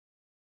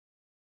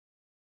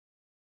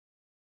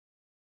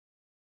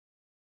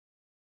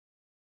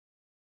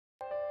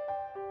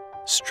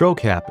Stroke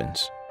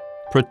happens.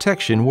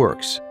 Protection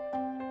works.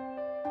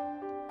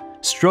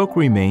 Stroke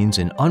remains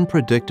an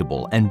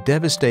unpredictable and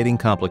devastating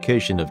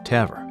complication of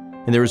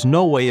TAVR, and there is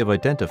no way of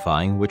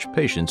identifying which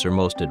patients are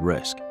most at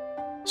risk.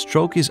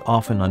 Stroke is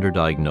often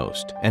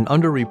underdiagnosed and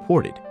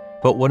underreported,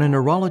 but when a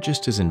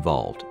neurologist is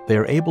involved, they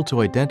are able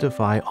to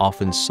identify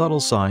often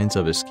subtle signs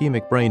of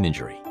ischemic brain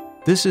injury.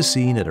 This is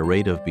seen at a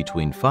rate of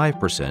between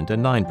 5%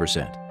 and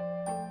 9%.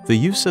 The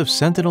use of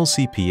SENTINEL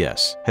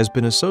CPS has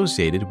been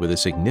associated with a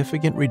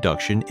significant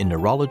reduction in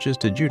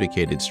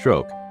neurologist-adjudicated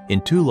stroke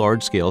in 2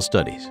 large-scale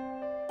studies.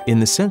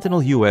 In the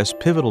SENTINEL US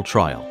pivotal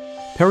trial,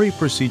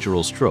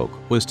 periprocedural stroke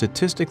was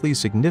statistically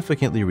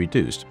significantly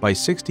reduced by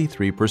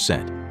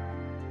 63%.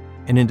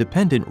 An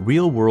independent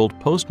real-world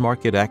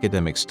post-market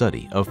academic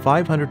study of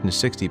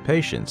 560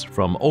 patients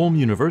from Ulm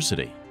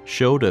University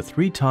showed a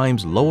 3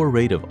 times lower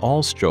rate of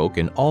all-stroke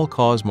and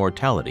all-cause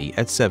mortality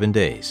at 7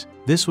 days.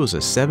 This was a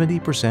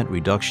 70%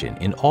 reduction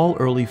in all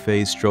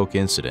early-phase stroke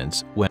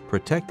incidents when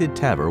protected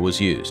TAVR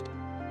was used.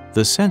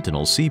 The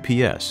SENTINEL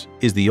CPS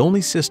is the only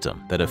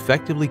system that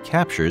effectively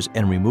captures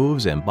and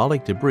removes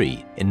embolic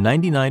debris in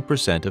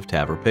 99% of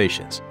TAVR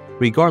patients,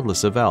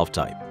 regardless of valve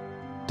type.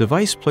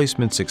 Device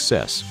placement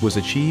success was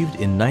achieved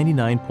in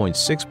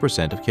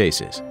 99.6% of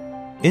cases.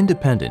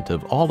 Independent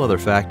of all other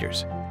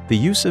factors, the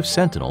use of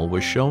SENTINEL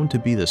was shown to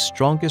be the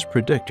strongest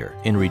predictor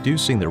in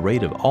reducing the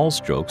rate of all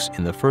strokes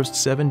in the first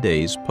 7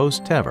 days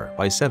post-TAVR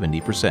by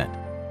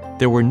 70%.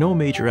 There were no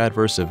major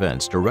adverse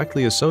events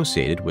directly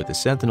associated with the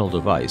SENTINEL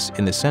device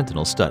in the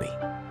SENTINEL study.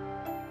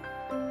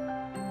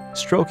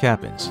 Stroke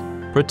happens.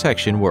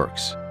 Protection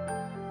works.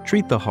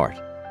 Treat the heart.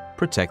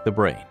 Protect the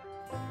brain.